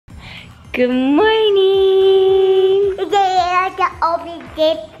Good morning. Today I can open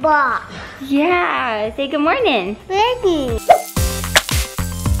this box. Yeah, say good morning. Ready?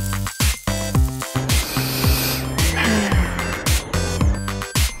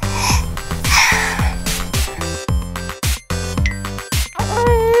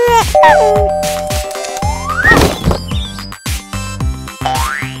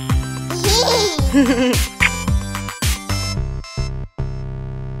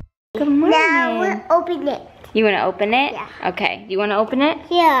 Good morning. Now we'll open it. You want to open it? Yeah. Okay. You want to open it?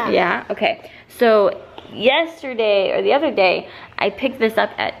 Yeah. Yeah? Okay. So, yesterday, or the other day, I picked this up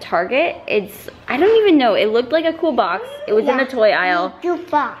at Target. I don't even know. It looked like a cool box. It was in the toy aisle.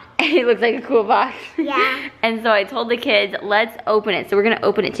 It looks like a cool box. Yeah. And so I told the kids, let's open it. So we're going to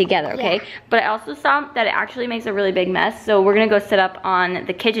open it together, okay? Yeah. But I also saw that it actually makes a really big mess. So we're going to go sit up on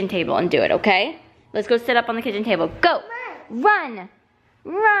the kitchen table and do it, okay? Let's go sit up on the kitchen table. Go! Run!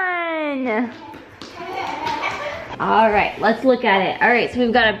 Run! All right, let's look at it. All right, so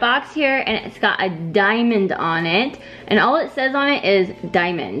we've got a box here and it's got a diamond on it. And all it says on it is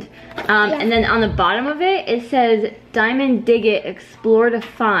diamond. And then on the bottom of it, it says diamond dig it, explore to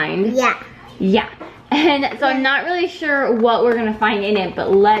find. Yeah. Yeah. And so I'm not really sure what we're gonna find in it, but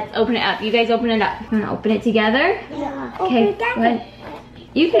let's open it up. You guys open it up. You wanna open it together? Yeah. Okay, go ahead.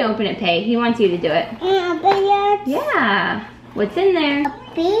 You can open it, Pay. He wants you to do it. Yeah. What's in there?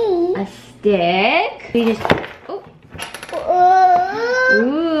 A stick. We just, oh.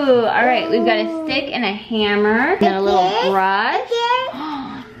 Ooh, all right. We've got a stick and a hammer and a little brush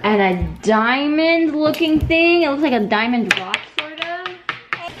and a diamond looking thing. It looks like a diamond rock, sort of.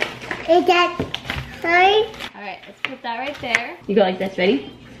 Is that fine? All right, let's put that right there. You go like this,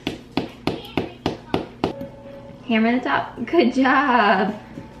 ready? Hammer the top. Good job.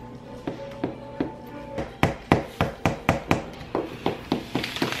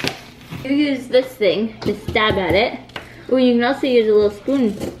 You use this thing to stab at it. Oh, you can also use a little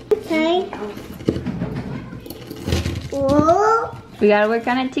spoon. Okay. Whoa. We gotta work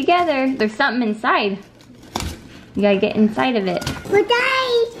on it together. There's something inside. You gotta get inside of it. But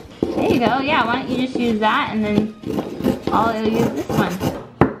I. There you go. Yeah, why don't you just use that and then I'll use this one.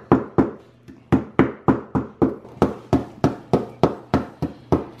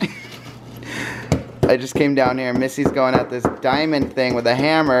 I just came down here. Missy's going at this diamond thing with a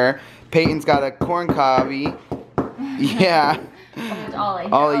hammer. Peyton's got a corn cobby. Yeah.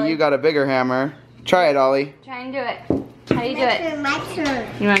 Ollie, you got a bigger hammer. Try it, Ollie. Try and do it. How do you do it? My turn.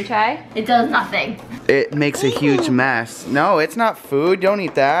 You want to try? It does nothing. It makes a huge mess. No, it's not food. Don't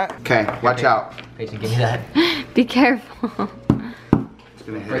eat that. Okay, watch out. Peyton, give me that. Be careful. It's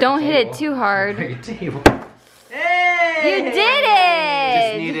gonna hit. Don't hit it too hard. Your table. Hey! You did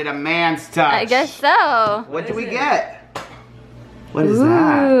it! Just needed a man's touch. I guess so. What did we get? What is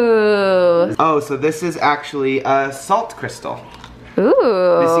that? Ooh. Oh, so this is actually a salt crystal.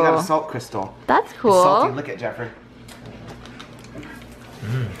 Ooh. Missy got a salt crystal. That's cool. It's salty. Look at Jeffrey.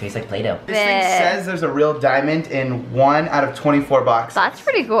 Tastes like Play-Doh. This thing says there's a real diamond in 1 out of 24 boxes. That's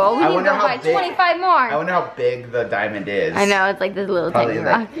pretty cool. We I need to wonder go how buy big- 25 more. I wonder how big the diamond is. I know, it's like this little Probably tiny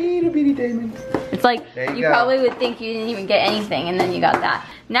like rock. itty bitty diamond. It's like, There you you go. probably would think you didn't even get anything and then you got that.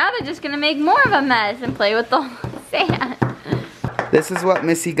 Now they're just gonna make more of a mess and play with the sand. This is what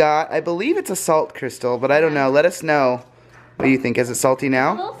Missy got. I believe it's a salt crystal, but I don't know. Let us know. What do you think? Is it salty A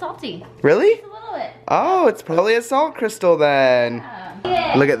now? little salty. Really? Just a little bit. Oh, it's probably a salt crystal then.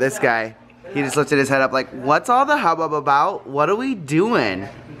 Yeah. Look at this guy. He just lifted his head up like, what's all the hubbub about? What are we doing?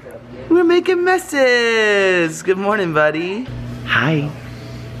 We're making messes. Good morning, buddy. Hi.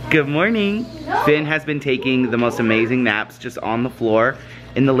 Good morning. Finn has been taking the most amazing naps just on the floor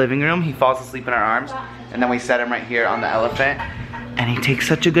in the living room. He falls asleep in our arms, and then we set him right here on the elephant, and he takes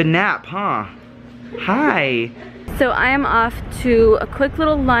such a good nap, huh? Hi. So I am off to a quick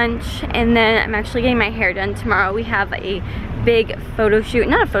little lunch and then I'm actually getting my hair done tomorrow. We have a big photo shoot,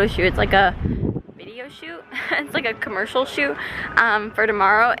 not a photo shoot, it's like a video shoot. It's like a commercial shoot for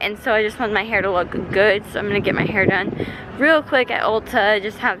tomorrow, and so I just want my hair to look good, so I'm gonna get my hair done real quick at Ulta,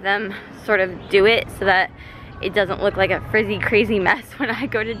 just have them sort of do it so that it doesn't look like a frizzy crazy mess when I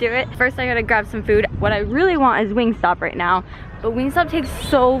go to do it. First I gotta grab some food. What I really want is Wingstop right now, but Wingstop takes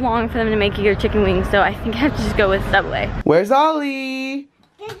so long for them to make your chicken wings, so I think I have to just go with Subway. Where's Ollie?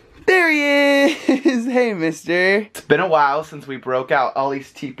 There he is. Hey, mister. It's been a while since we broke out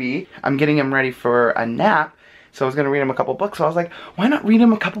Ollie's teepee. I'm getting him ready for a nap, so I was gonna read him a couple books. So I was like, why not read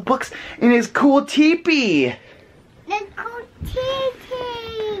him a couple books in his cool teepee? The cool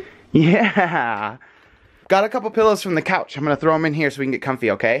teepee. Yeah. Got a couple pillows from the couch. I'm gonna throw them in here so we can get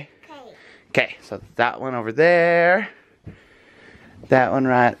comfy, okay? Okay. Okay, so that one over there. That one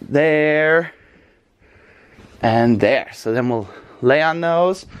right there. And there. So then we'll lay on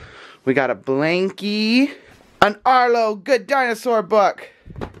those. We got a blankie. An Arlo Good Dinosaur book.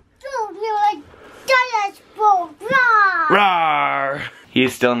 Rawr!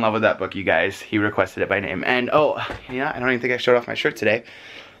 He's still in love with that book, you guys. He requested it by name. And oh, yeah, I don't even think I showed off my shirt today.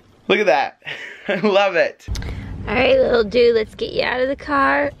 Look at that. I love it. All right, little dude, let's get you out of the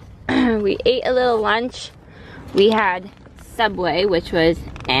car. We ate a little lunch. We had Subway, which was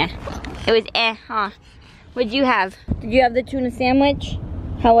eh. It was eh, huh? What'd you have? Did you have the tuna sandwich?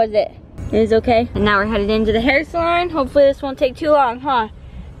 How was it? It was okay. And now we're headed into the hair salon. Hopefully this won't take too long, huh?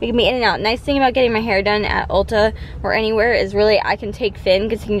 We can be in and out. Nice thing about getting my hair done at Ulta or anywhere is really I can take Finn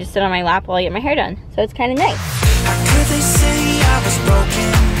because he can just sit on my lap while I get my hair done. So it's kind of nice. How could they say I was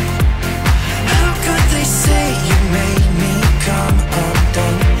broken? How could they say you made me come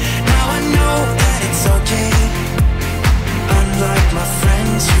undone? Now I know that it's okay. Unlike my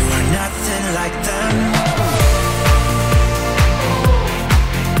friends, you are nothing like them.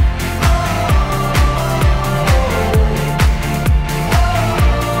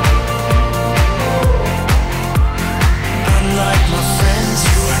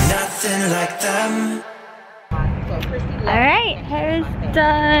 Like them. Alright, hair's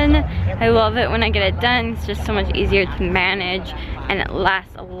done. I love it when I get it done. It's just so much easier to manage and it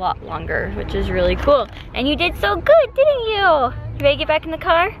lasts a lot longer, which is really cool. And you did so good, didn't you? You ready to get back in the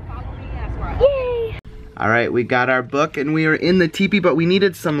car? Yay! Alright, we got our book and we are in the teepee, but we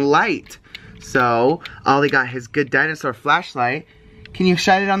needed some light. So, Ollie got his Good Dinosaur flashlight. Can you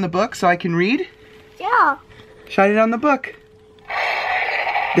shine it on the book so I can read? Yeah. Shine it on the book.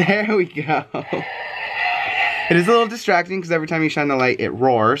 There we go. It is a little distracting because every time you shine the light, it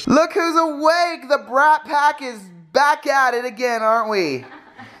roars. Look who's awake! The Brat Pack is back at it again, aren't we?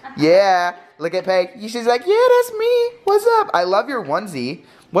 Yeah. Look at Peg. She's like, yeah, that's me. What's up? I love your onesie.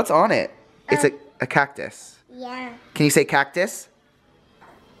 What's on it? It's a cactus. Yeah. Can you say cactus?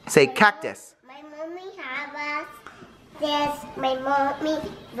 Say cactus. My mommy have us this. My mommy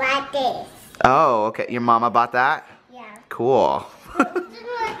bought this. Oh, okay. Your mama bought that? Yeah. Cool.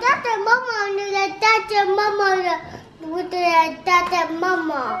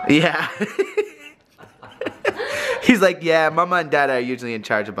 Mama. Yeah. He's like, yeah, Mama and Dad are usually in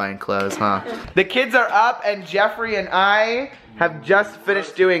charge of buying clothes, huh? The kids are up and Jeffrey and I have just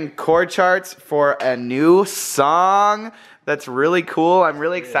finished doing chord charts for a new song that's really cool. I'm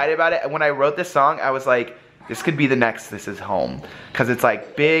really excited about it. And when I wrote this song, I was like, this could be the next This Is Home. Because it's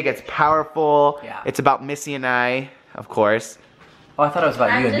like big, it's powerful. Yeah. It's about Missy and I, of course. Oh, I thought it was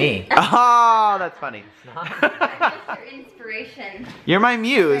about you and me. Oh, that's funny. Your inspiration. You're my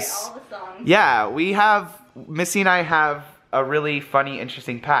muse. All the songs. Yeah, Missy and I have a really funny,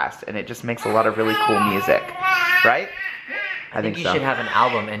 interesting past, and it just makes a lot of really cool music, right? I think you so. should have an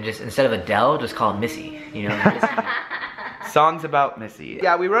album and just, instead of Adele, just call it Missy. You know, Missy. Songs about Missy.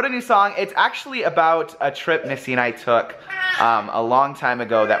 Yeah, we wrote a new song. It's actually about a trip Missy and I took a long time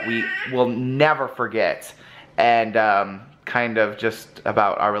ago that we will never forget. And kind of just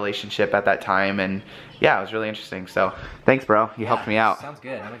about our relationship at that time, and yeah, it was really interesting. So thanks, bro. You helped me out. Sounds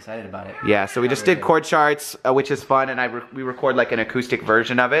good. I'm excited about it. Yeah, so we just did chord charts, which is fun, and we record like an acoustic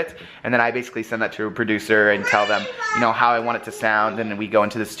version of it, and then I basically send that to a producer and tell them, you know, how I want it to sound, and then we go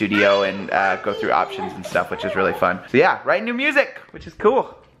into the studio and go through options and stuff, which is really fun. So yeah, writing new music, which is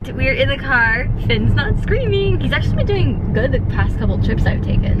cool. We're in the car. Finn's not screaming. He's actually been doing good the past couple trips I've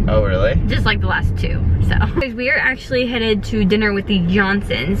taken. Oh, really? Just like the last two, so. We are actually headed to dinner with the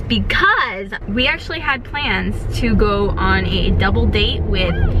Johnsons because we actually had plans to go on a double date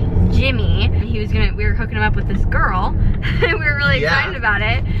with Jimmy. We were hooking him up with this girl. We were really excited about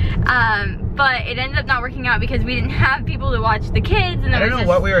it. But it ended up not working out because we didn't have people to watch the kids. And I don't know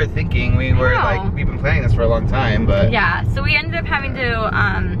what we were thinking. We've been planning this for a long time, but. Yeah, so we ended up having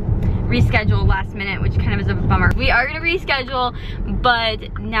to reschedule last minute, which kind of is a bummer. We are gonna reschedule,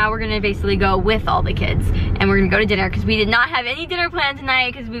 but now we're gonna basically go with all the kids and we're gonna go to dinner because we did not have any dinner planned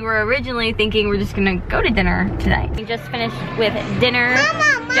tonight because we were originally thinking we're just gonna go to dinner tonight. We just finished with dinner.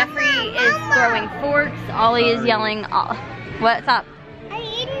 Mama, Jeffrey is throwing forks. Ollie is yelling, what's up? I'm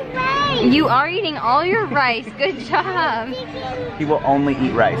eating rice. You are eating all your rice, good job. He will only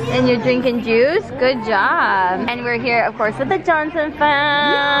eat rice. And you're drinking juice? Good job. And we're here, of course, with the Johnson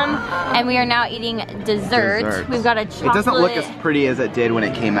fam. And we are now eating dessert. We've got a chocolate. It doesn't look as pretty as it did when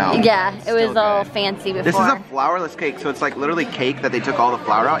it came out. Yeah, it was all fancy before. This is a flourless cake, so it's like literally cake that they took all the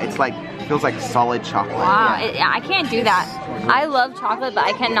flour out. It's like, feels like solid chocolate. Wow, I can't do that. I love chocolate, but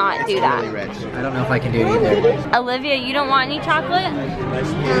I cannot do that. Really rich. I don't know if I can do it either. Olivia, you don't want any chocolate?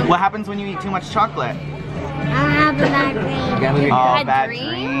 What happens when you eat too much chocolate? I have a bad dream. Oh, Bad dreams?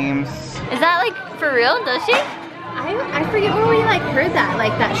 dreams. Is that like for real? Does she? I forget where we like heard that.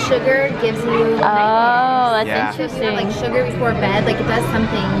 Like that sugar gives you. Oh, that's Yeah. interesting. Like sugar before bed, like it does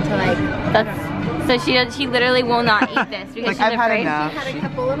something to like. That's so she literally will not eat this because Like, she's I've had afraid. enough. Had a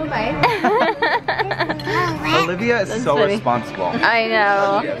couple little bites. Olivia is That's so funny. responsible. I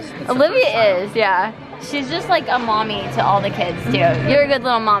know. Olivia is, yeah. She's just like a mommy to all the kids too. You're a good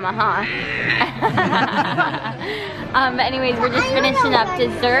little mama, huh? But anyways, we're just finishing up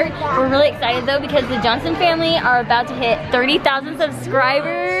dessert. We're really excited though because the Johnson family are about to hit 30,000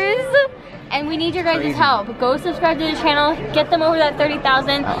 subscribers. And we need your guys' help. Go subscribe to the channel, get them over that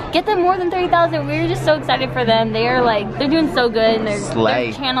 30,000, get them more than 30,000. We're just so excited for them. They're doing so good and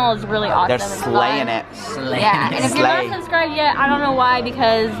their channel is really awesome. They're slaying it. Yeah, and if you're not subscribed yet, I don't know why,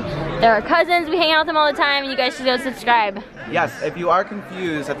 because they're our cousins, we hang out with them all the time, and you guys should go subscribe. Yes, if you are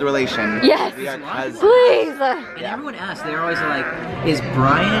confused at the relation, Yes, we are cousins. please. And everyone asks, they're always like, is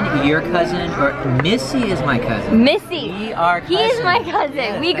Bryan your cousin or Missy is my cousin? Missy, We are he is my cousin.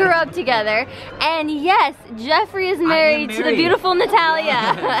 Yes, We grew up together, and yes, Jeffrey is married to the married. beautiful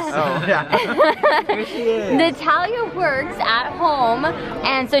Natalia. Oh, yeah. Here she is. Natalia works at home,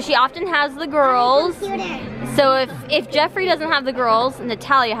 and so she often has the girls. So if Jeffrey doesn't have the girls,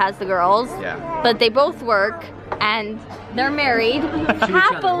 Natalia has the girls. Yeah. But they both work, and they're married,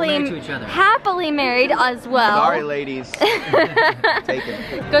 happily married as well. Sorry, ladies. Take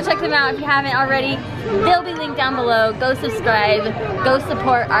it. Go check them out if you haven't already. They'll be linked down below. Go subscribe. Go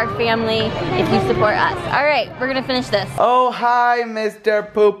support our family if you support us. All right, we're gonna finish this. Oh, hi,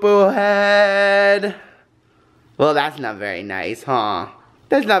 Mr. Poo Poo Head. Well, that's not very nice, huh?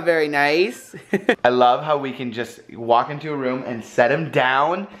 That's not very nice. I love how we can just walk into a room and set him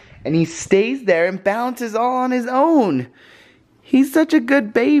down, and he stays there and bounces all on his own. He's such a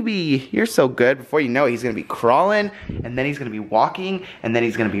good baby. You're so good. Before you know it, he's gonna be crawling, and then he's gonna be walking, and then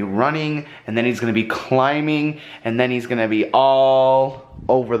he's gonna be running, and then he's gonna be climbing, and then he's gonna be all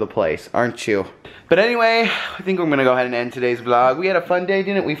over the place, aren't you? But anyway, I think I'm gonna go ahead and end today's vlog. We had a fun day,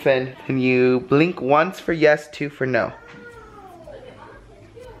 didn't we, Finn? Can you blink once for yes, two for no?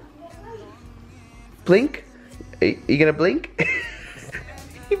 Blink? Are you gonna blink?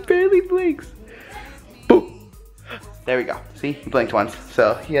 He barely blinks. Boom. There we go. See, he blinked once,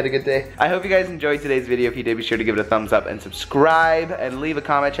 so he had a good day. I hope you guys enjoyed today's video. If you did, be sure to give it a thumbs up and subscribe and leave a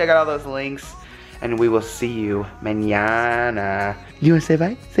comment. Check out all those links, and we will see you mañana. You wanna say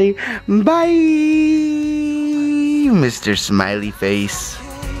bye? Say bye, Mr. Smiley Face.